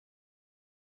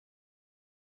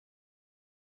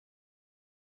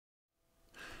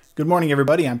Good morning,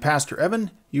 everybody. I'm Pastor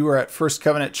Evan. You are at First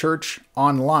Covenant Church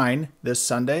online this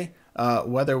Sunday.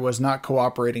 Weather was not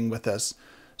cooperating with us.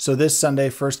 So this Sunday,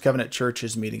 First Covenant Church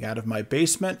is meeting out of my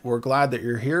basement. We're glad that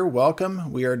you're here.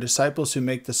 Welcome. We are disciples who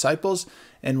make disciples,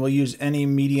 and we'll use any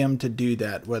medium to do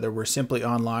that, whether we're simply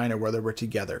online or whether we're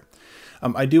together.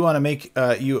 I do want to make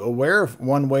you aware of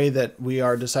one way that we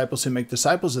are disciples who make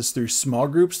disciples is through small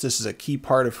groups. This is a key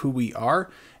part of who we are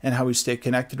and how we stay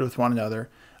connected with one another.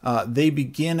 They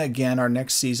begin again our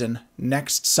next season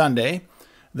next Sunday,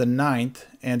 the 9th.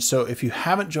 And so if you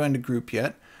haven't joined a group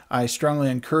yet, I strongly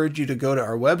encourage you to go to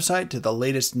our website, to the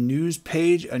latest news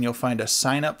page, and you'll find a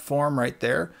sign-up form right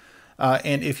there.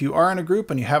 And if you are in a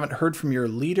group and you haven't heard from your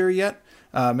leader yet,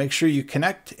 make sure you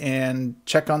connect and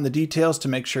check on the details to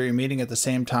make sure you're meeting at the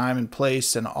same time and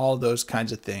place and all those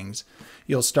kinds of things.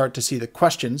 You'll start to see the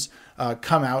questions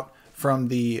come out from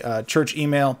the church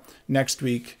email next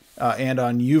week. And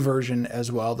on YouVersion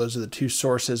as well. Those are the two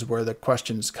sources where the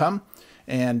questions come,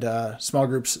 and small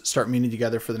groups start meeting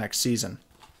together for the next season.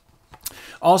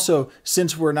 Also,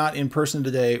 since we're not in person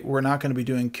today, we're not going to be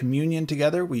doing communion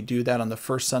together. We do that on the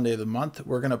first Sunday of the month.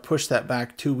 We're going to push that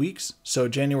back 2 weeks. So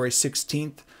January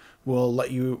 16th, we'll let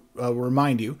you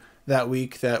remind you that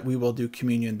week that we will do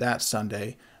communion that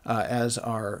Sunday as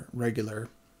our regular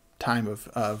time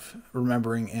of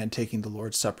remembering and taking the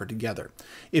Lord's Supper together.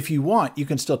 If you want, you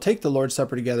can still take the Lord's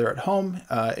Supper together at home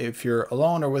if you're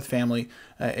alone or with family,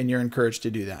 and you're encouraged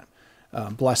to do that.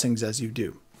 Blessings as you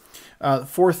do. The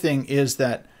fourth thing is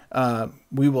that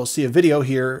we will see a video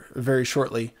here very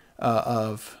shortly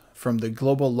from the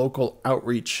Global Local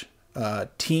Outreach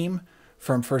team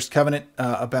from First Covenant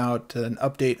about an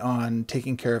update on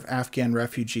taking care of Afghan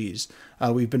refugees.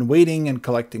 We've been waiting and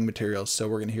collecting materials, so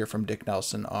we're going to hear from Dick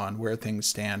Nelson on where things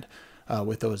stand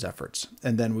with those efforts.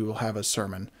 And then we will have a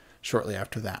sermon shortly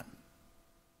after that.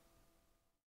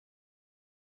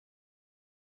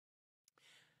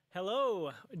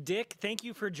 Hello, Dick. Thank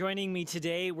you for joining me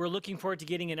today. We're looking forward to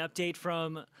getting an update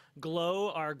from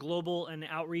GLOW, our Global and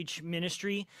Outreach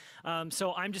Ministry.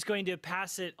 So I'm just going to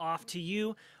pass it off to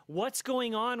you. What's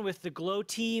going on with the GLOW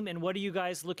team, and what are you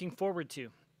guys looking forward to?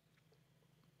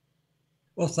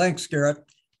 Well, thanks, Garrett.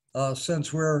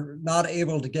 Since we're not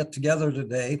able to get together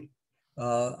today,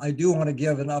 I do want to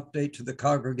give an update to the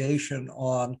congregation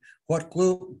on what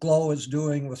GLOW is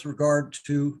doing with regard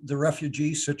to the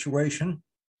refugee situation.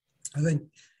 I think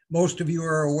most of you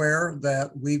are aware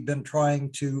that we've been trying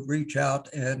to reach out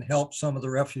and help some of the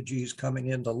refugees coming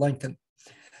into Lincoln.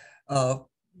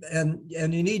 And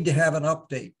you need to have an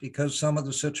update because some of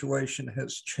the situation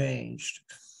has changed.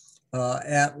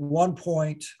 At one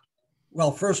point,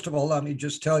 well, first of all, let me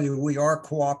just tell you, we are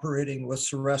cooperating with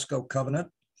Ceresco Covenant,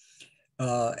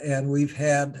 and we've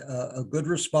had a good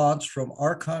response from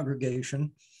our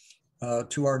congregation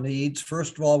to our needs.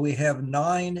 First of all, we have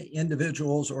 9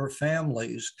 individuals or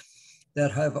families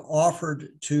that have offered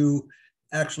to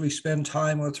actually spend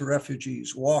time with the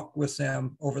refugees, walk with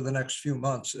them over the next few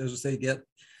months as they get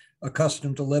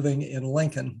accustomed to living in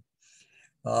Lincoln.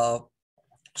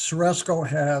 Ceresco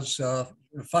has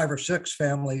 5 or 6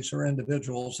 families or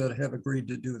individuals that have agreed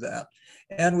to do that.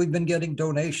 And we've been getting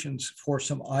donations for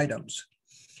some items.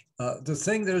 The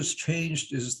thing that has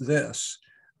changed is this.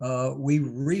 We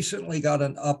recently got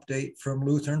an update from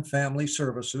Lutheran Family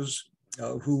Services,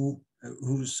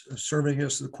 who's serving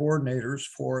as the coordinators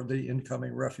for the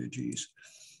incoming refugees.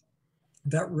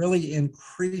 That really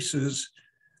increases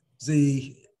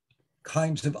the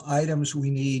kinds of items we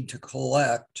need to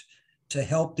collect to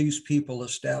help these people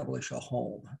establish a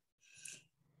home.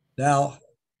 Now,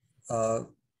 I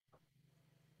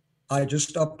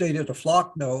just updated a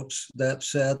flock notes that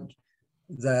said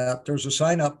that there's a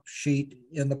sign-up sheet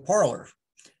in the parlor.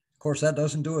 Of course, that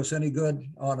doesn't do us any good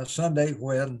on a Sunday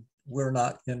when we're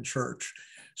not in church.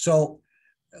 So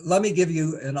let me give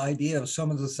you an idea of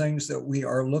some of the things that we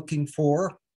are looking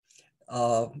for.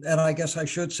 And I guess I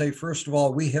should say, first of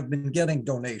all, we have been getting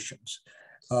donations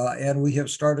and we have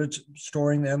started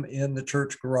storing them in the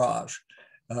church garage.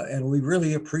 And we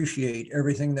really appreciate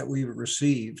everything that we've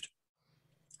received.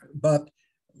 But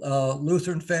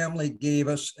Lutheran Family gave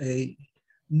us a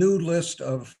new list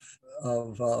of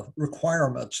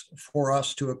requirements for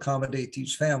us to accommodate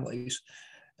these families.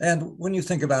 And when you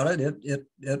think about it,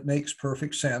 it makes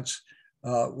perfect sense.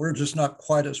 We're just not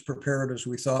quite as prepared as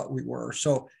we thought we were.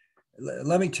 So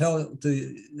let me tell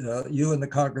you and the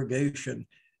congregation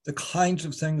the kinds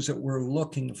of things that we're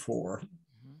looking for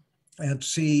and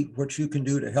see what you can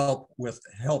do to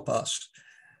help us.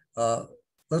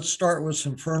 Let's start with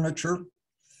some furniture,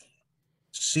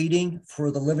 seating for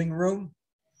the living room,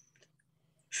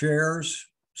 chairs,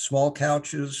 small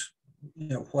couches,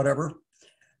 whatever.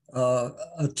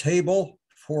 A table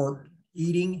for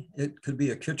eating. It could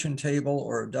be a kitchen table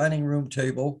or a dining room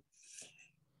table,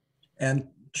 and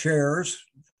chairs.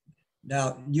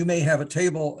 Now, you may have a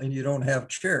table and you don't have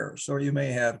chairs, or you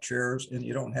may have chairs and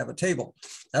you don't have a table.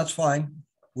 That's fine.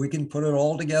 We can put it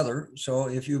all together. So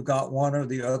if you've got one or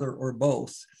the other or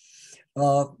both,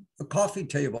 a coffee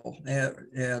table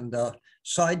and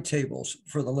side tables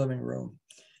for the living room,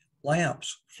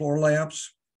 lamps, floor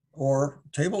lamps, or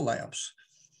table lamps.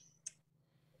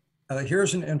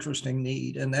 Here's an interesting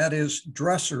need, and that is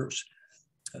dressers,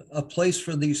 a place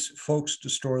for these folks to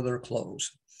store their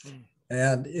clothes.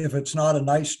 And if it's not a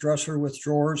nice dresser with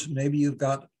drawers, maybe you've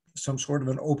got some sort of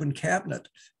an open cabinet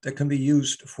that can be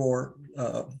used for,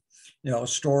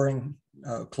 storing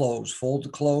clothes, fold the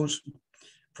clothes,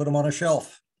 put them on a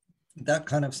shelf. That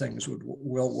kind of things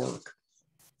will work.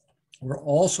 We're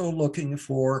also looking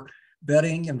for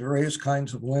bedding and various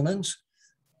kinds of linens,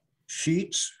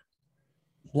 sheets,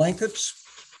 blankets,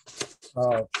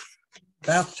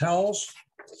 bath towels,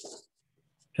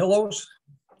 pillows,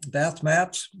 bath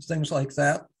mats, things like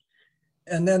that.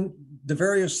 And then the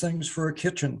various things for a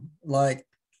kitchen, like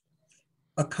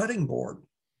a cutting board,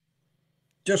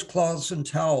 just cloths and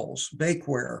towels,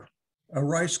 bakeware, a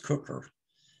rice cooker,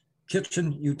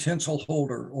 kitchen utensil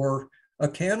holder, or a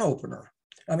can opener.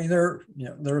 I mean, there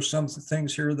are some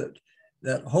things here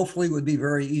that hopefully would be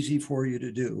very easy for you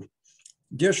to do.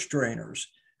 Dish drainers.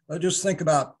 Just think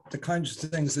about the kinds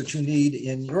of things that you need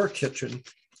in your kitchen.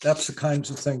 That's the kinds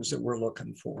of things that we're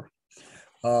looking for.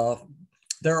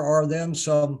 There are then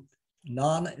some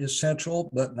non-essential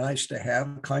but nice to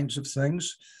have kinds of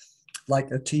things,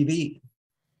 like a TV.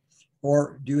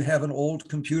 Or do you have an old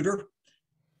computer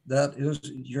that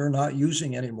you're not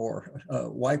using anymore?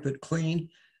 Wipe it clean.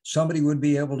 Somebody would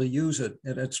be able to use it.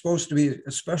 And it's supposed to be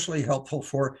especially helpful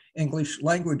for English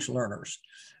language learners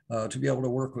to be able to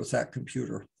work with that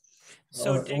computer.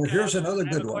 So Dick, here's another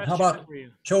good one. How about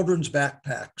children's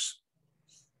backpacks?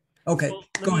 Okay, well,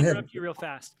 go ahead. Let me interrupt you real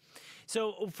fast.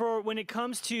 So for when it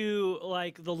comes to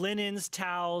like the linens,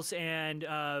 towels, and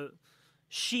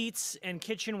sheets and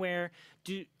kitchenware,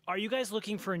 are you guys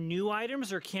looking for new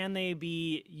items, or can they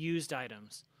be used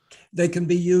items? They can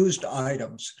be used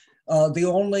items. The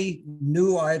only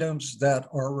new items that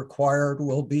are required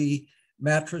will be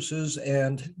mattresses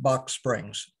and box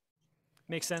springs.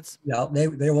 Makes sense. Yeah, they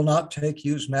will not take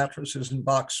used mattresses and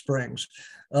box springs,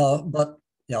 but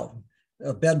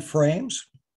bed frames,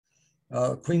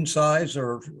 queen size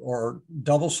or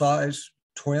double size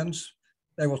twins,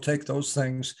 they will take those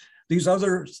things. These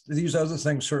other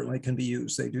things certainly can be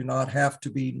used. They do not have to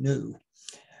be new.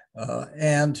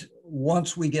 And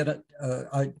once we get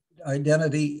an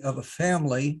identity of a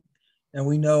family, and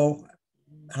we know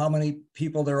how many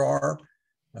people there are,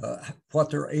 what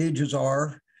their ages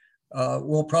are,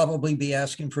 we'll probably be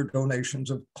asking for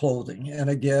donations of clothing. And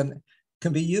again,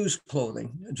 can be used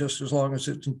clothing just as long as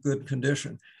it's in good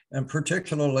condition. And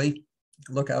particularly,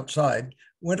 look outside,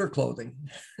 winter clothing.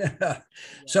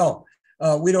 So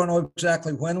we don't know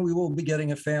exactly when we will be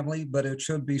getting a family, but it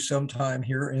should be sometime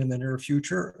here in the near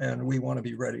future, and we want to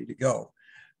be ready to go.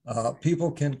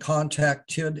 People can contact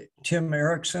Tim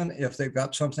Erickson if they've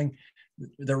got something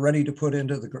they're ready to put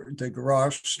into the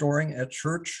garage storing at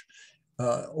church.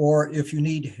 Or if you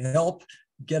need help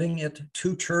getting it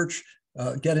to church,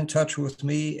 get in touch with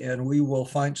me and we will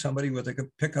find somebody with a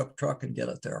pickup truck and get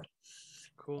it there.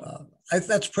 Cool.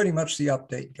 That's pretty much the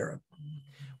update, Garrett.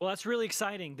 Well, that's really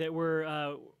exciting that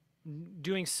we're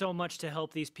doing so much to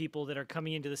help these people that are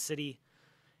coming into the city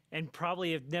and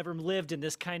probably have never lived in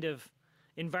this kind of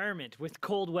environment with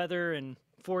cold weather and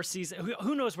 4 seasons.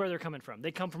 Who knows where they're coming from?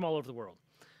 They come from all over the world.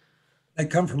 They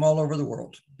come from all over the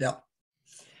world. Yeah.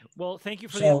 Well, thank you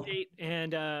for the update.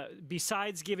 And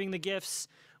besides giving the gifts,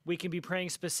 we can be praying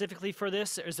specifically for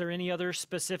this. Is there any other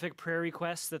specific prayer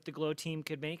requests that the GLOW team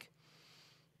could make?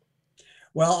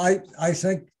 Well, I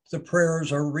think the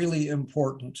prayers are really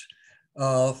important.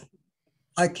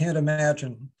 I can't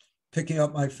imagine picking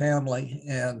up my family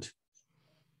and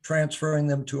transferring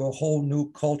them to a whole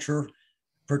new culture,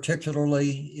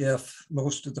 particularly if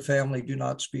most of the family do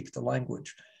not speak the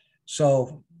language.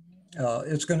 So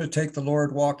it's going to take the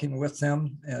Lord walking with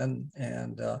them,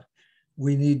 and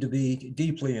we need to be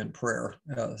deeply in prayer.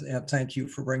 And thank you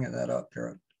for bringing that up,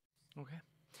 Garrett. Okay.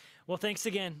 Well, thanks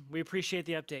again. We appreciate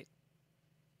the update.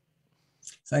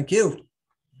 Thank you.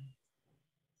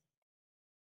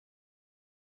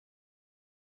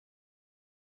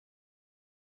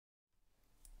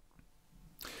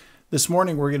 This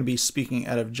morning we're going to be speaking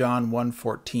out of John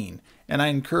 1:14, and I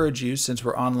encourage you, since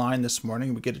we're online this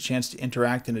morning, we get a chance to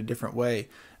interact in a different way.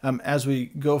 As we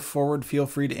go forward, feel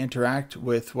free to interact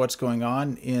with what's going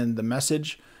on in the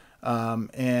message.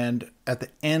 And at the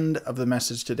end of the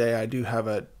message today, I do have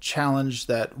a challenge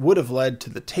that would have led to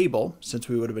the table, since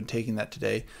we would have been taking that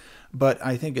today, but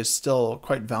I think is still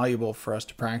quite valuable for us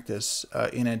to practice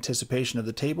in anticipation of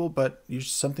the table, but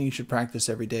something you should practice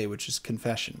every day, which is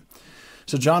confession.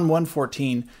 So John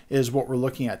 1:14 is what we're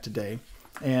looking at today,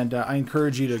 and I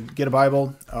encourage you to get a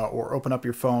Bible or open up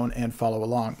your phone and follow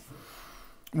along.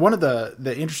 One of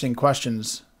the interesting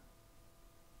questions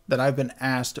that I've been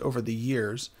asked over the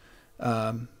years,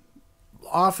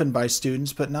 often by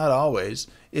students, but not always,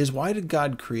 is why did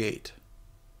God create?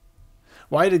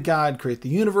 Why did God create the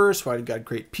universe? Why did God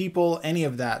create people? Any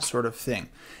of that sort of thing.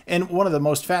 And one of the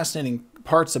most fascinating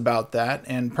parts about that,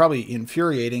 and probably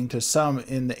infuriating to some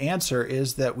in the answer,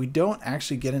 is that we don't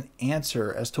actually get an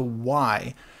answer as to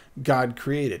why God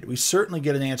created. We certainly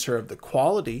get an answer of the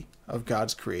quality of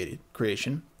God's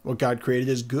creation. What God created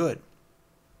is good.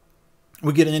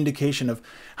 We get an indication of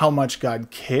how much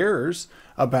God cares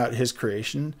about his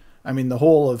creation. I mean, the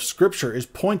whole of Scripture is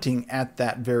pointing at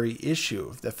that very issue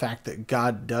of the fact that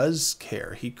God does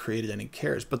care. He created and he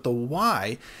cares. But the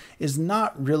why is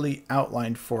not really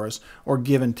outlined for us or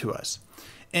given to us.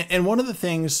 And one of the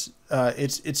things,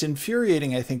 it's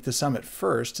infuriating, I think, to some at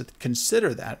first to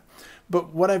consider that.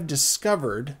 But what I've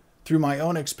discovered through my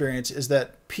own experience is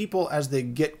that people, as they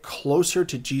get closer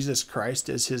to Jesus Christ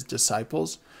as his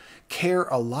disciples, care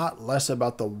a lot less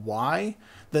about the why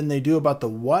than they do about the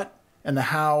what and the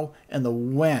how and the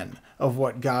when of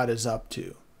what God is up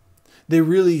to. They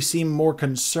really seem more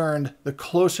concerned the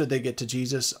closer they get to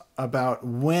Jesus about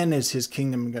when is his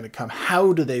kingdom going to come?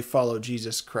 How do they follow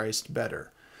Jesus Christ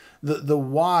better? The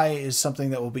why is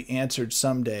something that will be answered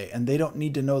someday, and they don't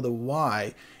need to know the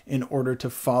why in order to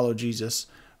follow Jesus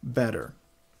better.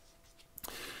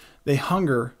 They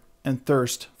hunger and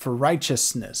thirst for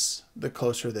righteousness the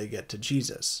closer they get to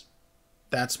Jesus.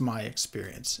 That's my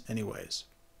experience anyways.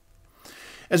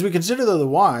 As we consider the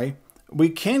why, we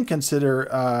can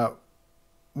consider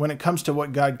when it comes to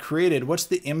what God created, what's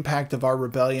the impact of our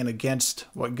rebellion against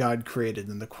what God created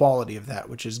and the quality of that,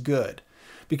 which is good?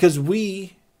 Because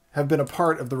we have been a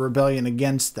part of the rebellion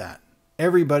against that.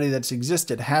 Everybody that's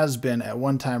existed has been at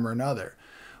one time or another.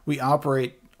 We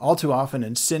operate all too often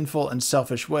in sinful and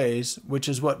selfish ways, which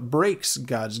is what breaks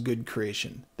God's good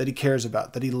creation that he cares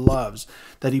about, that he loves,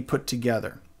 that he put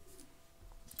together.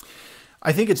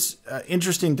 I think it's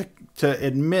interesting to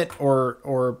admit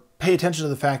or pay attention to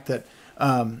the fact that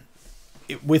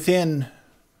within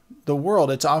the world,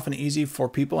 it's often easy for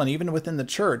people, and even within the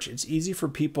church, it's easy for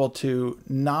people to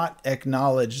not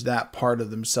acknowledge that part of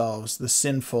themselves, the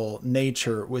sinful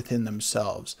nature within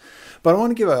themselves. But I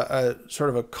want to give a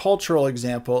sort of a cultural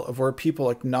example of where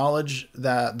people acknowledge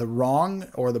that the wrong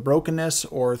or the brokenness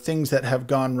or things that have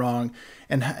gone wrong,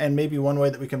 and maybe one way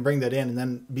that we can bring that in and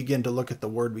then begin to look at the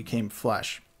Word became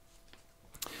flesh.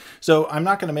 So I'm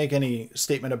not going to make any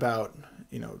statement about,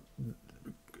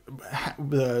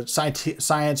 the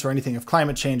science or anything of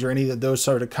climate change or any of those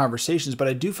sort of conversations, but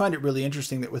I do find it really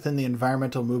interesting that within the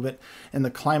environmental movement and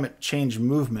the climate change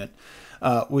movement,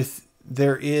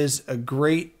 there is a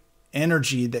great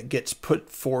energy that gets put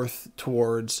forth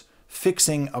towards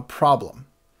fixing a problem.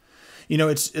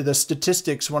 It's the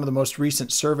statistics. One of the most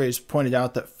recent surveys pointed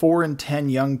out that 4 in 10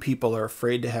 young people are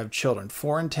afraid to have children.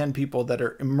 4 in 10 people that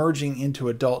are emerging into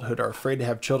adulthood are afraid to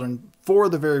have children for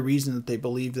the very reason that they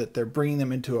believe that they're bringing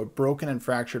them into a broken and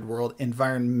fractured world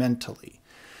environmentally.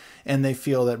 And they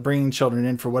feel that bringing children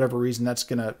in for whatever reason, that's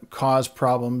going to cause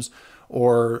problems,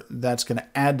 or that's going to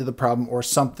add to the problem, or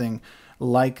something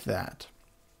like that.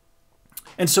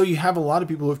 And so you have a lot of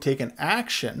people who have taken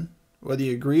action. Whether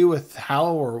you agree with how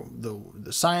or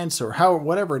the science or how,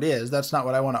 whatever it is, that's not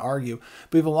what I want to argue.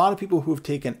 But we have a lot of people who have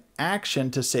taken action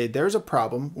to say there's a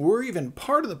problem, we're even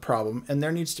part of the problem, and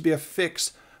there needs to be a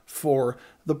fix for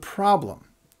the problem.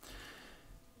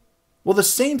 Well, the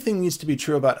same thing needs to be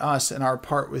true about us and our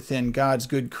part within God's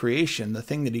good creation, the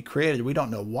thing that he created. We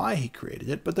don't know why he created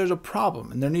it, but there's a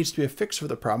problem, and there needs to be a fix for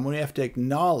the problem. We have to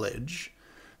acknowledge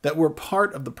that we're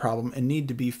part of the problem and need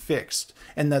to be fixed,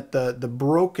 and that the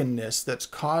brokenness that's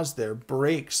caused there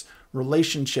breaks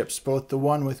relationships, both the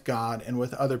one with God and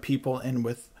with other people and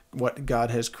with what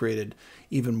God has created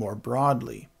even more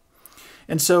broadly.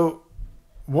 And so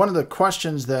one of the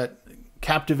questions that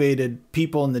captivated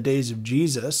people in the days of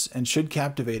Jesus and should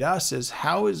captivate us is,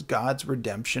 how is God's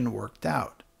redemption worked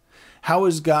out? How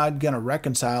is God going to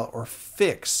reconcile or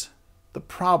fix the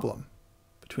problem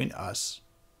between us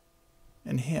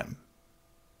and him?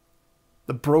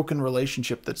 the broken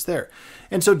relationship that's there.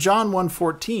 And so John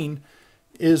 1:14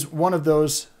 is one of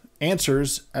those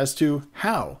answers as to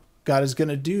how God is going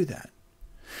to do that.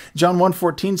 John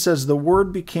 1:14 says, "The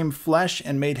Word became flesh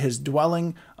and made his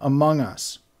dwelling among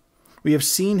us. We have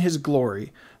seen his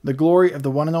glory, the glory of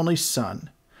the one and only Son,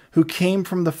 who came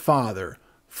from the Father,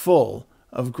 full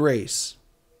of grace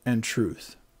and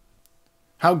truth."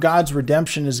 How God's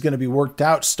redemption is going to be worked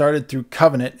out started through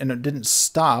covenant, and it didn't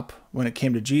stop when it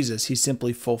came to Jesus. He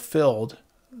simply fulfilled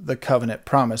the covenant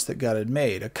promise that God had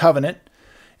made. A covenant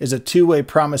is a two-way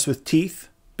promise with teeth,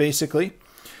 basically.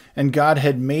 And God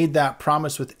had made that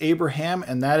promise with Abraham,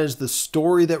 and that is the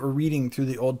story that we're reading through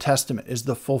the Old Testament, is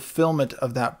the fulfillment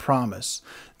of that promise,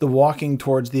 the walking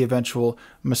towards the eventual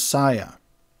Messiah.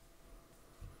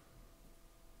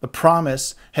 The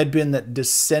promise had been that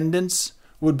descendants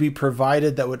would be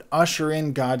provided that would usher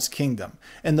in God's kingdom.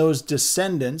 And those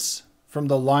descendants from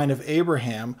the line of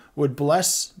Abraham would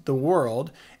bless the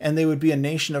world, and they would be a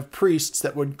nation of priests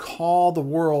that would call the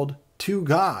world to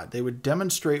God. They would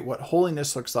demonstrate what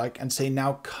holiness looks like and say,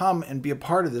 now come and be a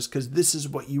part of this, because this is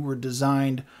what you were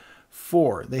designed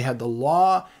for. They had the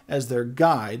law as their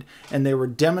guide, and they were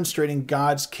demonstrating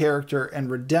God's character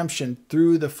and redemption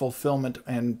through the fulfillment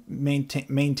and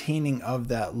maintaining of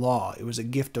that law. It was a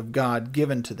gift of God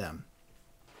given to them.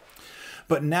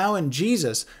 But now in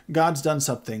Jesus, God's done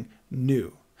something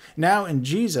new. Now in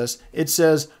Jesus, it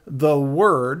says the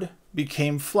Word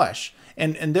became flesh.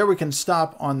 And there we can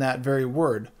stop on that very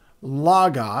word.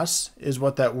 Logos is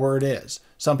what that word is.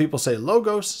 Some people say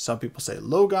logos, some people say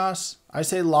logos. I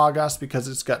say logos because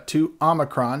it's got two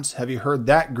omicrons. Have you heard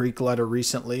that Greek letter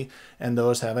recently? And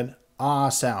those have an ah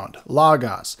sound.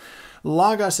 Logos.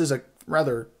 Logos is a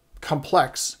rather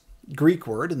complex Greek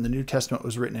word, and the New Testament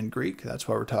was written in Greek. That's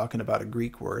why we're talking about a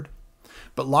Greek word.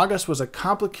 But logos was a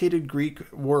complicated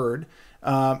Greek word,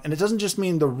 and it doesn't just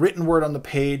mean the written word on the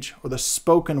page or the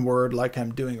spoken word like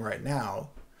I'm doing right now.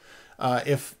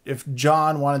 If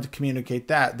John wanted to communicate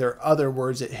that, there are other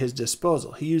words at his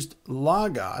disposal. He used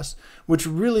logos, which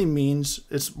really means,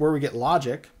 it's where we get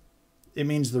logic. It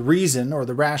means the reason or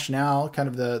the rationale, kind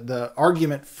of the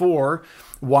argument for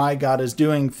why God is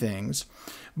doing things.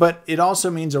 But it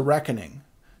also means a reckoning,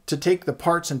 to take the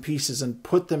parts and pieces and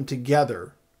put them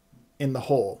together in the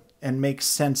whole and make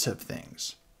sense of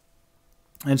things.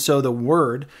 And so the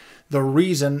word, the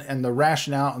reason and the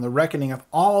rationale and the reckoning of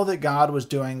all that God was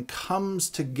doing comes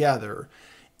together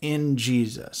in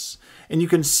Jesus. And you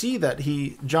can see that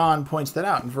John points that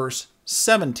out in verse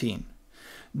 17.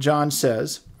 John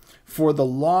says, "For the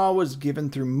law was given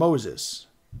through Moses,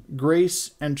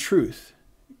 grace and truth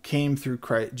came through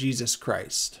Jesus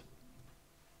Christ."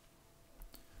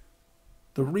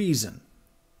 The reason.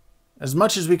 As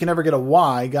much as we can ever get a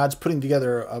why, God's putting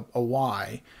together a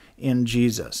why in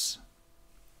Jesus.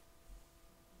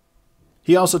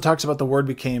 He also talks about the Word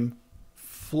became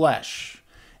flesh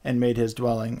and made his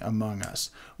dwelling among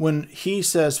us. When he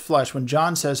says flesh, when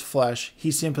John says flesh, he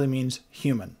simply means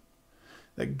human.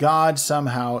 That God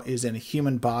somehow is in a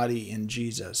human body in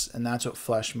Jesus, and that's what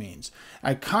flesh means.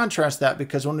 I contrast that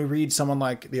because when we read someone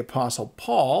like the Apostle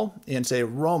Paul in, say,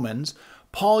 Romans,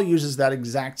 Paul uses that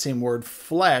exact same word,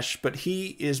 flesh, but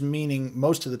he is meaning,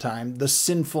 most of the time, the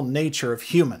sinful nature of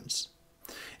humans.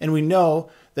 And we know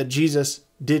that Jesus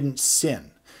didn't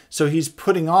sin. So he's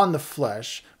putting on the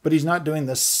flesh, but he's not doing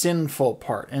the sinful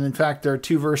part. And in fact, there are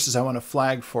two verses I want to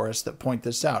flag for us that point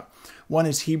this out. One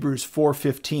is Hebrews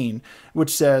 4:15,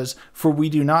 which says, "For we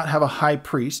do not have a high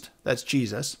priest," that's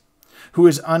Jesus, "who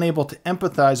is unable to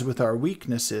empathize with our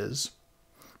weaknesses,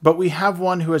 but we have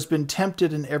one who has been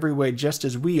tempted in every way just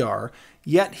as we are,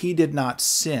 yet he did not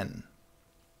sin."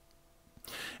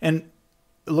 And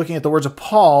looking at the words of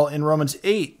Paul in Romans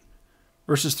 8,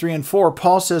 verses 3 and 4,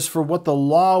 Paul says, "For what the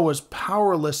law was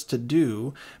powerless to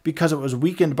do, because it was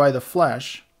weakened by the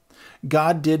flesh,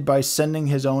 God did by sending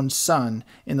his own Son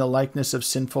in the likeness of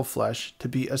sinful flesh to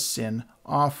be a sin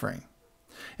offering.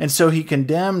 And so he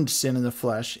condemned sin in the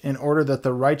flesh in order that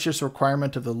the righteous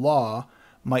requirement of the law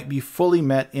might be fully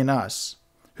met in us,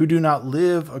 who do not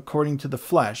live according to the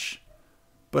flesh,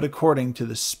 but according to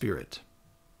the Spirit."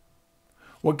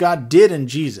 What God did in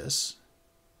Jesus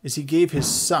is he gave his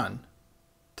Son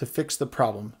to fix the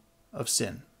problem of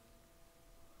sin.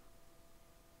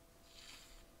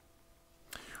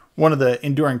 One of the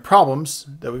enduring problems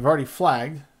that we've already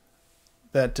flagged,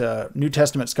 that New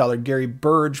Testament scholar Gary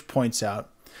Burge points out,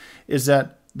 is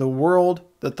that the world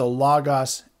that the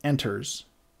Logos enters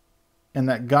and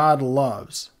that God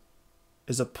loves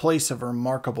is a place of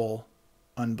remarkable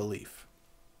unbelief.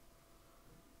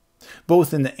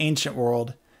 Both in the ancient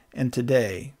world and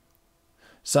today,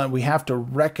 So we have to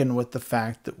reckon with the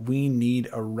fact that we need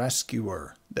a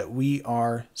rescuer, that we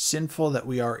are sinful, that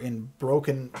we are in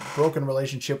broken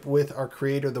relationship with our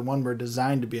Creator, the one we're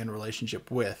designed to be in relationship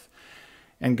with.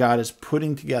 And God is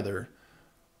putting together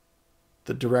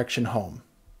the direction home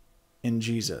in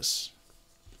Jesus.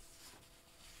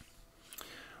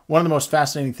 One of the most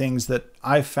fascinating things that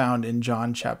I've found in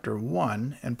John chapter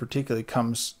 1, and particularly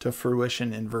comes to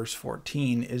fruition in verse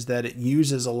 14, is that it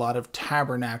uses a lot of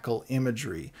tabernacle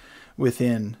imagery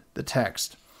within the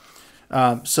text.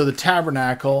 So the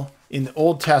tabernacle in the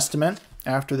Old Testament,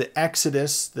 after the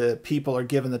Exodus, the people are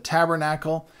given the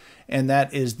tabernacle, and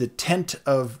that is the tent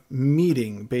of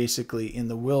meeting, basically, in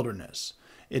the wilderness.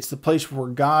 It's the place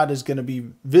where God is going to be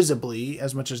visibly,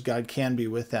 as much as God can be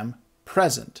with them,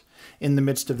 present in the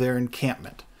midst of their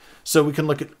encampment. So we can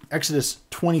look at Exodus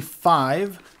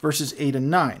 25, verses 8 and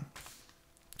 9,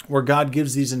 where God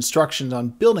gives these instructions on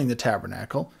building the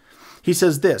tabernacle. He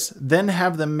says this, "Then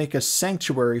have them make a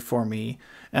sanctuary for me,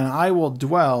 and I will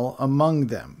dwell among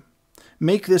them.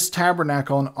 Make this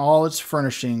tabernacle and all its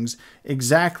furnishings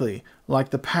exactly like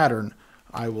the pattern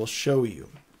I will show you."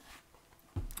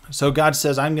 So God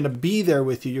says, I'm going to be there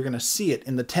with you. You're going to see it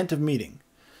in the tent of meeting.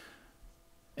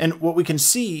 And what we can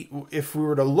see, if we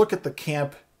were to look at the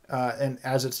camp and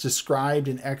as it's described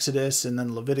in Exodus and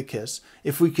then Leviticus,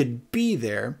 if we could be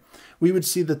there, we would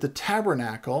see that the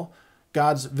tabernacle,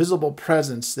 God's visible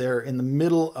presence there in the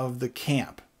middle of the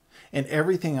camp, and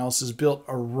everything else is built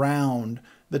around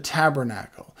the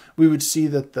tabernacle. We would see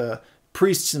that the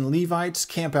priests and Levites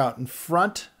camp out in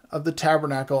front of the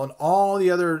tabernacle, and all the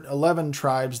other 11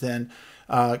 tribes then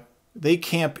they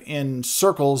camp in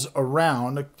circles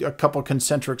around, a couple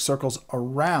concentric circles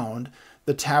around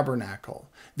the tabernacle.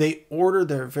 They order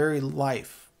their very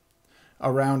life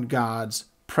around God's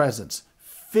presence,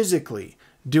 physically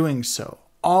doing so.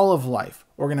 All of life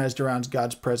organized around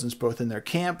God's presence, both in their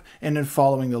camp and in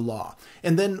following the law.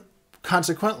 And then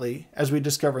consequently, as we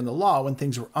discover in the law, when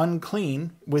things were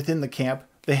unclean within the camp,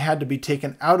 they had to be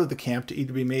taken out of the camp to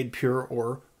either be made pure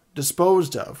or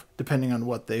disposed of, depending on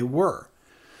what they were.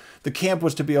 The camp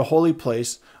was to be a holy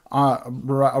place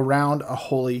around a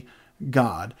holy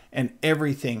God, and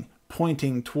everything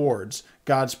pointing towards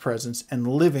God's presence and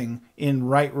living in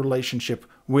right relationship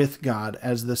with God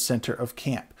as the center of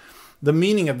camp. The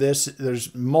meaning of this,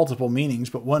 there's multiple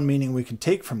meanings, but one meaning we can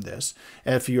take from this,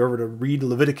 if you were to read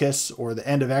Leviticus or the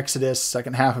end of Exodus,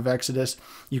 second half of Exodus,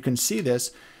 you can see this.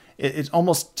 It's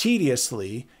almost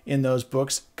tediously in those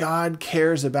books. God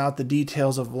cares about the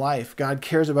details of life. God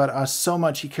cares about us so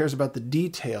much. He cares about the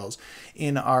details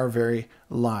in our very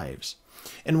lives.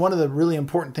 And one of the really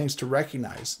important things to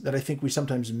recognize that I think we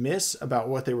sometimes miss about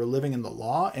what they were living in the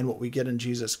law and what we get in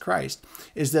Jesus Christ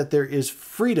is that there is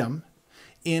freedom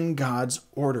in God's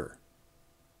order.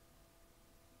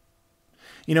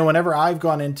 You know, whenever I've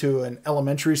gone into an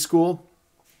elementary school,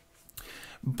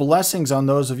 blessings on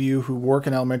those of you who work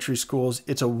in elementary schools,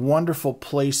 it's a wonderful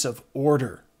place of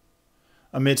order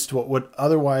amidst what would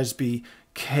otherwise be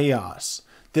chaos.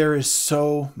 There is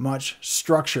so much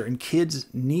structure, and kids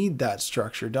need that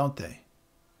structure, don't they?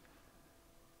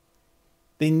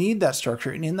 They need that structure,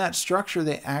 and in that structure,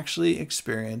 they actually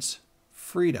experience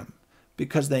freedom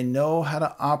because they know how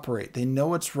to operate. They know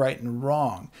what's right and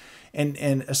wrong. And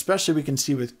especially we can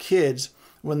see with kids,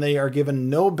 when they are given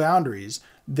no boundaries,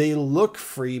 they look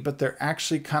free, but they're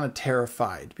actually kind of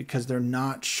terrified because they're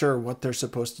not sure what they're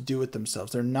supposed to do with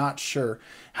themselves. They're not sure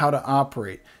how to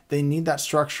operate. They need that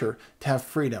structure to have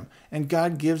freedom. And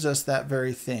God gives us that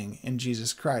very thing in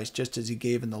Jesus Christ, just as he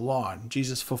gave in the law. And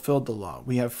Jesus fulfilled the law.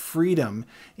 We have freedom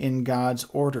in God's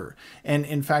order. And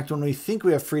in fact, when we think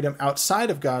we have freedom outside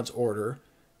of God's order,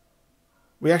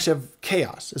 we actually have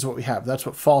chaos is what we have. That's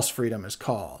what false freedom is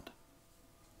called.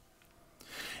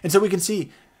 And so we can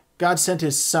see God sent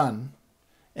his Son,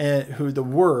 who the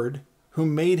Word, who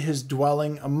made his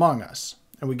dwelling among us.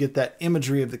 And we get that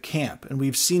imagery of the camp. And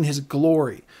we've seen his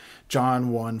glory,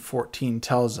 John 1:14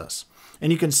 tells us.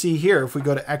 And you can see here, if we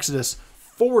go to Exodus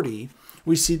 40,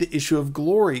 we see the issue of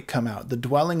glory come out, the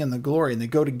dwelling and the glory, and they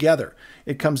go together.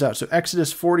 It comes out. So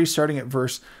Exodus 40, starting at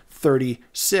verse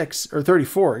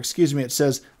 34, it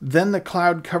says, "Then the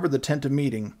cloud covered the tent of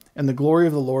meeting, and the glory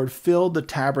of the Lord filled the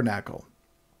tabernacle.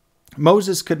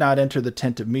 Moses could not enter the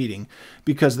tent of meeting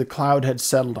because the cloud had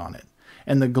settled on it,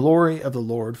 and the glory of the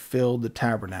Lord filled the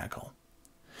tabernacle.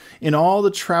 In all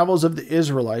the travels of the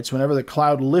Israelites, whenever the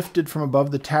cloud lifted from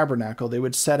above the tabernacle, they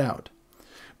would set out.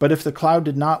 But if the cloud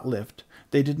did not lift,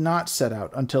 they did not set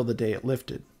out until the day it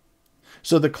lifted.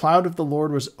 So the cloud of the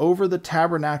Lord was over the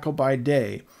tabernacle by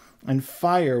day, and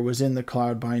fire was in the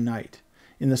cloud by night,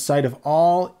 in the sight of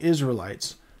all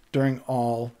Israelites during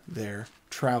all their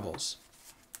travels.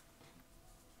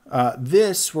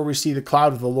 This, where we see the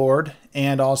cloud of the Lord,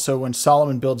 and also when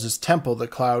Solomon builds his temple, the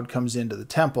cloud comes into the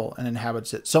temple and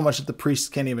inhabits it, so much that the priests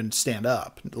can't even stand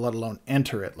up, let alone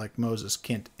enter it, like Moses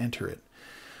can't enter it.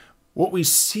 What we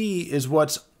see is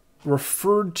what's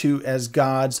referred to as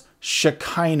God's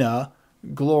Shekinah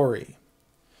glory.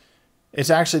 It's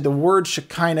actually, the word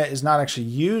Shekinah is not actually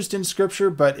used in Scripture,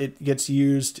 but it gets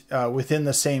used within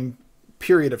the same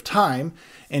period of time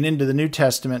and into the New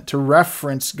Testament to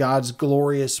reference God's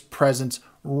glorious presence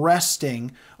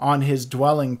resting on his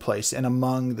dwelling place and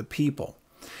among the people.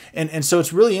 And so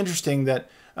it's really interesting that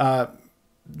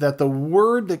that the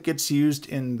word that gets used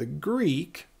in the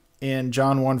Greek in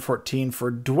John 1:14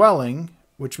 for dwelling,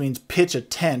 which means pitch a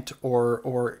tent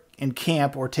or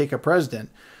encamp or take up residence,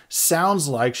 sounds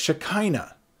like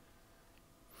Shekinah.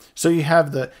 So you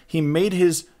have he made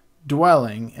his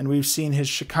dwelling, and we've seen his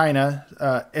Shekinah,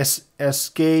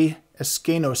 eskenosen,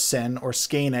 or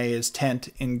skene is tent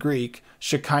in Greek.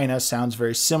 Shekinah sounds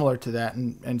very similar to that,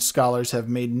 and scholars have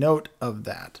made note of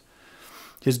that.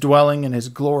 His dwelling and his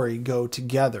glory go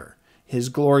together. His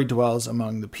glory dwells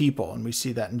among the people, and we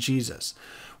see that in Jesus.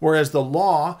 Whereas the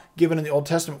law given in the Old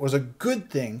Testament was a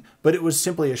good thing, but it was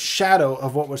simply a shadow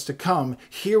of what was to come.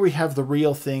 Here we have the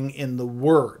real thing in the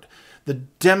Word. The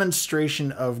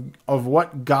demonstration of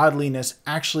what godliness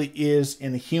actually is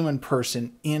in the human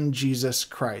person in Jesus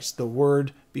Christ. The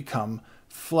Word become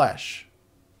flesh.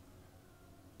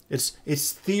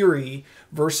 It's theory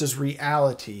versus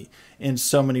reality in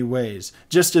so many ways.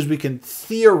 Just as we can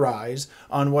theorize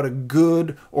on what a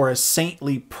good or a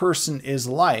saintly person is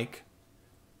like,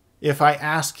 if I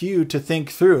ask you to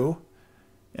think through,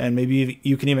 and maybe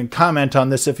you can even comment on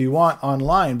this if you want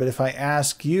online, but if I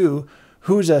ask you,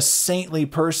 who's a saintly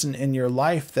person in your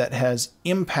life that has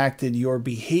impacted your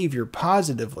behavior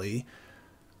positively,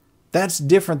 that's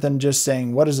different than just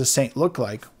saying, what does a saint look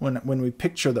like? When we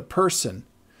picture the person,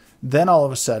 then all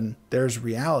of a sudden there's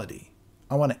reality.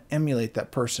 I want to emulate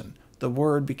that person. The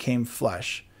Word became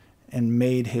flesh and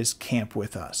made his camp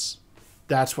with us.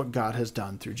 That's what God has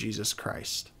done through Jesus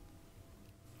Christ.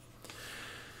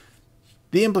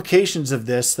 The implications of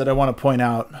this that I want to point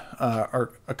out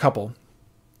are a couple.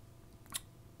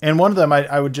 And one of them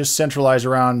I would just centralize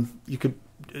around,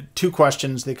 two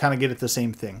questions, they kind of get at the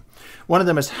same thing. One of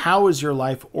them is, how is your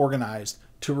life organized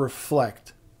to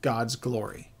reflect God's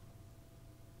glory?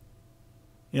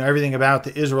 Everything about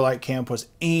the Israelite camp was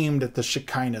aimed at the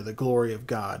Shekinah, the glory of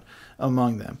God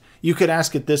among them. You could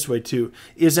ask it this way too.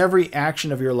 Is every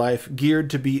action of your life geared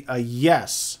to be a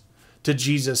yes to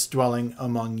Jesus dwelling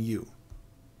among you?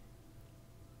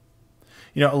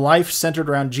 A life centered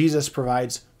around Jesus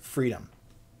provides freedom.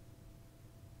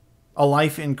 A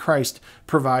life in Christ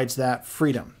provides that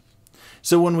freedom.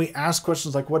 So when we ask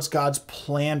questions like, what's God's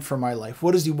plan for my life?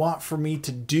 What does he want for me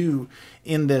to do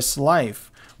in this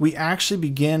life? We actually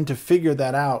begin to figure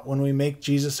that out when we make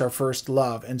Jesus our first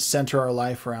love and center our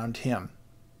life around him.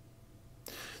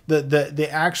 The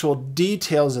actual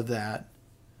details of that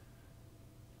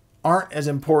aren't as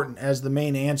important as the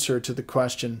main answer to the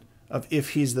question of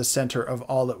if he's the center of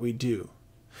all that we do.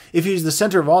 If he's the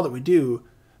center of all that we do,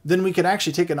 then we could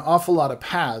actually take an awful lot of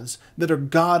paths that are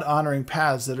God-honoring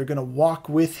paths that are going to walk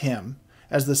with him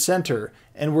as the center,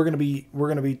 and we're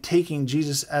going to be taking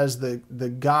Jesus as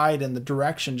the guide and the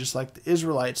direction, just like the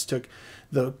Israelites took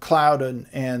the cloud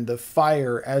and the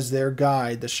fire as their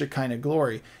guide, the Shekinah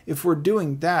glory. If we're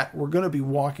doing that, we're going to be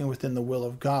walking within the will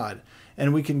of God,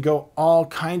 and we can go all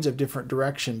kinds of different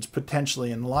directions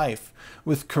potentially in life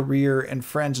with career and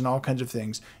friends and all kinds of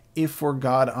things if we're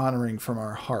God-honoring from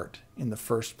our heart in the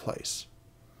first place.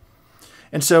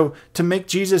 And so to make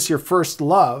Jesus your first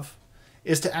love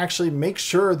is to actually make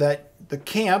sure that the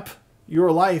camp,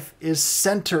 your life, is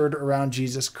centered around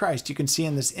Jesus Christ. You can see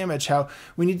in this image how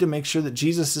we need to make sure that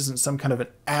Jesus isn't some kind of an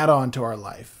add-on to our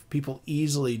life. People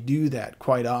easily do that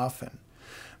quite often.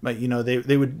 But,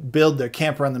 they would build their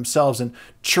camp around themselves, and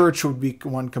church would be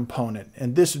one component,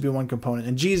 and this would be one component,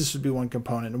 and Jesus would be one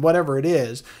component, and whatever it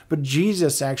is. But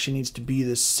Jesus actually needs to be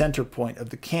the center point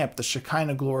of the camp, the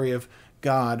Shekinah glory of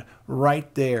God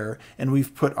right there, and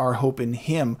we've put our hope in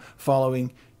him,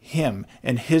 following him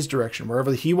and his direction.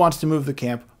 Wherever he wants to move the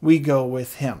camp, we go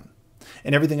with him.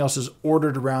 And everything else is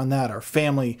ordered around that. Our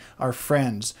family, our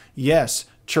friends, yes,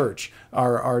 church,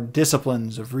 our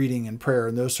disciplines of reading and prayer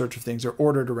and those sorts of things are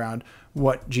ordered around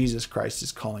what Jesus Christ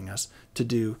is calling us to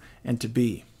do and to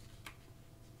be.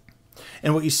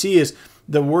 And what you see is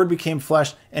The Word became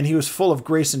flesh, and he was full of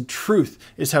grace and truth,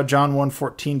 is how John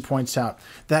 1:14 points out.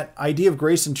 That idea of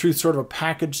grace and truth, sort of a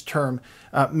packaged term,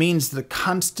 means the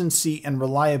constancy and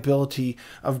reliability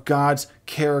of God's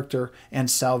character and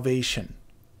salvation.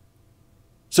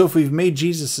 So if we've made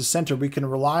Jesus the center, we can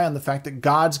rely on the fact that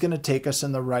God's going to take us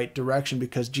in the right direction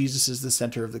because Jesus is the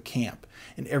center of the camp,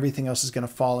 and everything else is going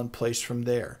to fall in place from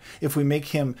there. If we make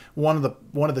him one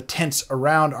of the tents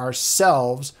around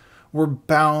ourselves, we're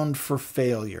bound for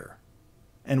failure,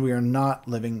 and we are not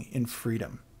living in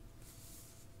freedom.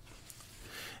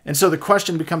 And so the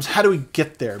question becomes, how do we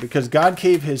get there? Because God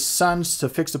gave his son to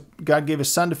fix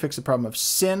the problem of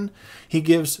sin. He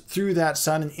gives through that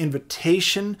son an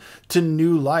invitation to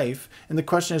new life. And the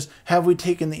question is, have we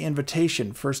taken the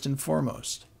invitation first and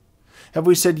foremost? Have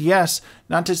we said yes,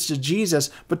 not just to Jesus,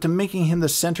 but to making him the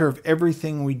center of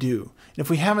everything we do? And if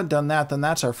we haven't done that, then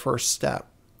that's our first step.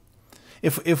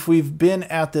 If we've been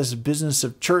at this business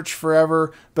of church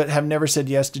forever, but have never said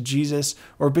yes to Jesus,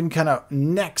 or been kind of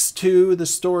next to the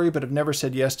story, but have never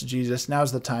said yes to Jesus,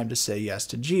 now's the time to say yes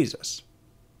to Jesus.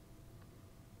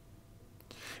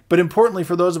 But importantly,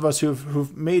 for those of us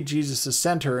who've made Jesus the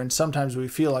center, and sometimes we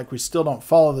feel like we still don't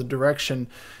follow the direction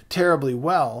terribly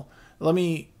well, let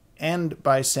me end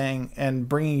by saying and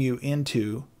bringing you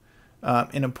into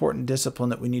an important discipline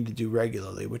that we need to do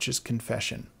regularly, which is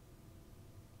confession.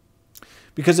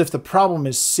 Because if the problem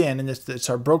is sin and it's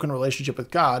our broken relationship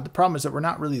with God, the problem is that we're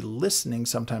not really listening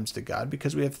sometimes to God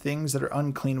because we have things that are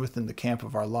unclean within the camp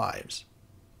of our lives.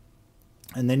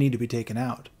 And they need to be taken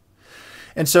out.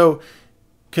 And so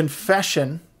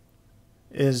confession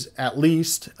is at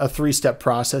least a 3-step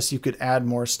process. You could add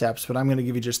more steps, but I'm going to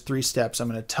give you just 3 steps. I'm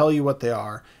going to tell you what they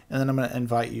are, and then I'm going to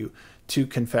invite you to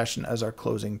confession as our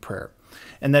closing prayer.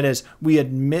 And that is, we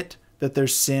admit that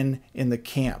there's sin in the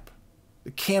camp. The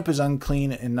camp is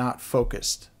unclean and not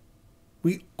focused.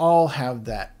 We all have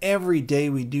that. Every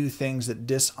day we do things that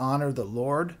dishonor the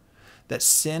Lord, that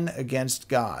sin against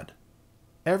God.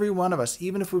 Every one of us,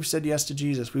 even if we've said yes to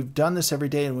Jesus, we've done this every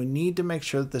day, and we need to make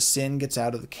sure that the sin gets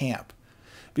out of the camp.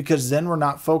 Because then we're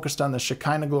not focused on the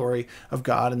Shekinah glory of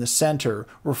God in the center.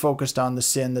 We're focused on the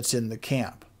sin that's in the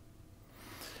camp.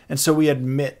 And so we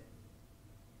admit,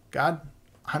 God,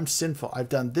 I'm sinful. I've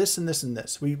done this and this and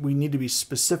this. We need to be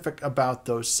specific about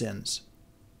those sins.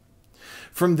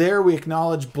 From there, we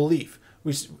acknowledge belief.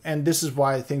 And this is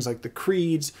why things like the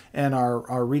creeds and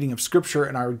our reading of Scripture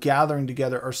and our gathering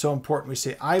together are so important. We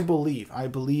say, I believe. I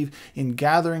believe in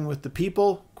gathering with the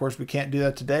people. Of course, we can't do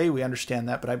that today. We understand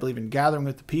that. But I believe in gathering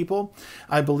with the people.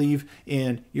 I believe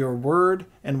in your word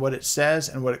and what it says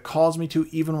and what it calls me to,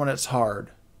 even when it's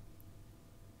hard.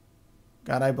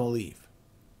 God, I believe.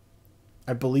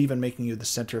 I believe in making you the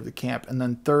center of the camp. And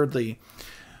then thirdly,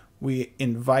 we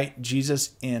invite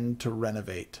Jesus in to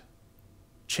renovate.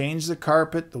 Change the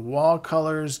carpet, the wall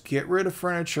colors, get rid of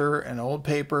furniture and old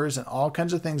papers and all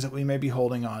kinds of things that we may be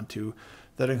holding on to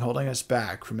that are holding us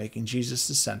back from making Jesus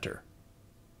the center.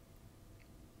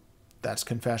 That's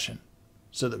confession,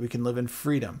 so that we can live in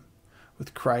freedom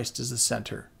with Christ as the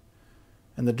center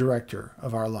and the director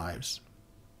of our lives.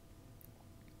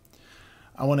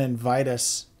 I want to invite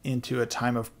us into a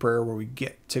time of prayer where we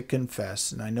get to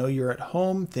confess. And I know you're at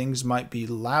home. Things might be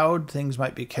loud. Things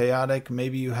might be chaotic.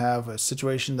 Maybe you have a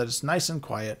situation that is nice and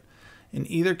quiet. In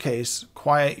either case,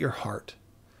 quiet your heart.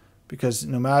 Because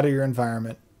no matter your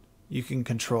environment, you can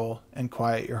control and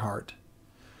quiet your heart.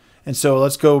 And so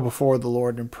let's go before the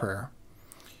Lord in prayer.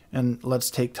 And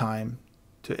let's take time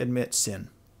to admit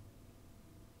sin.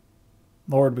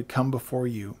 Lord, we come before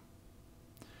you.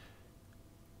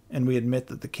 And we admit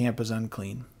that the camp is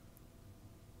unclean.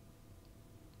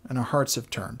 And our hearts have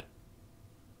turned.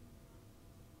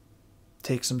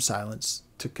 Take some silence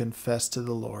to confess to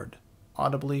the Lord,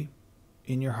 audibly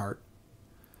in your heart,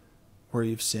 where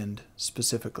you've sinned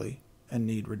specifically and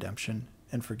need redemption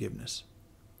and forgiveness.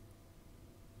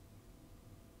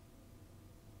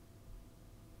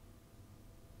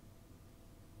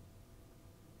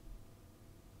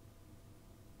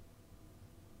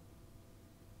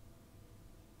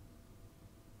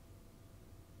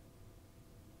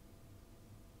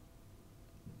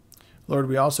 Lord,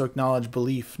 we also acknowledge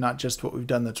belief, not just what we've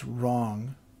done that's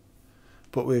wrong,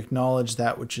 but we acknowledge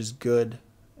that which is good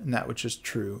and that which is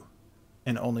true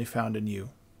and only found in you.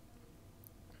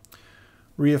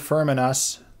 Reaffirm in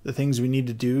us the things we need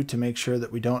to do to make sure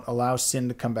that we don't allow sin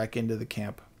to come back into the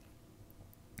camp.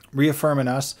 Reaffirm in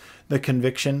us the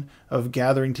conviction of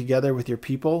gathering together with your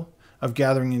people, of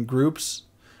gathering in groups,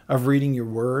 of reading your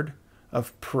word,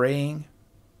 of praying.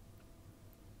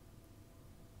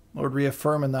 Lord,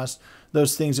 reaffirm in us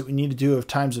those things that we need to do of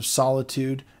times of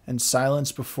solitude and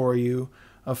silence before you,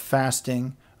 of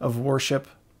fasting, of worship.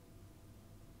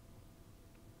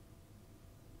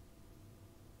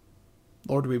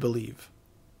 Lord, we believe.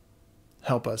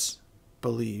 Help us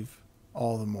believe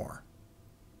all the more.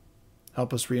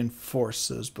 Help us reinforce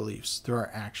those beliefs through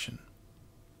our action.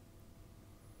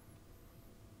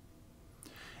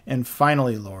 And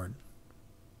finally, Lord,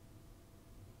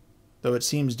 though it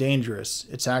seems dangerous,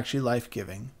 it's actually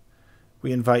life-giving.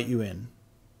 We invite you in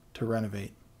to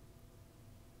renovate.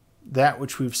 That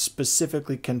which we've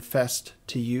specifically confessed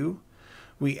to you,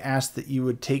 we ask that you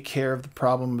would take care of the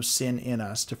problem of sin in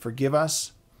us, to forgive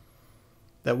us,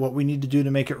 that what we need to do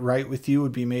to make it right with you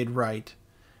would be made right,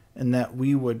 and that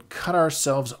we would cut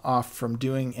ourselves off from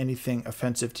doing anything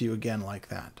offensive to you again like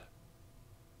that.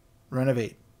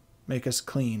 Renovate. Make us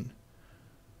clean.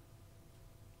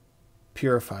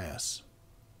 Purify us.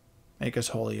 Make us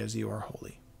holy as you are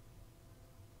holy.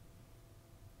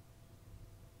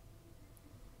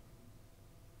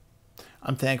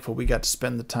 I'm thankful we got to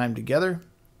spend the time together.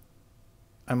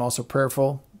 I'm also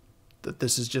prayerful that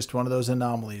this is just one of those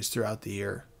anomalies throughout the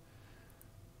year.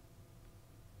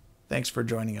 Thanks for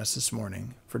joining us this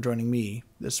morning, for joining me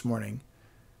this morning,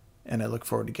 and I look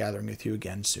forward to gathering with you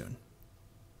again soon.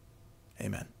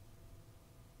 Amen.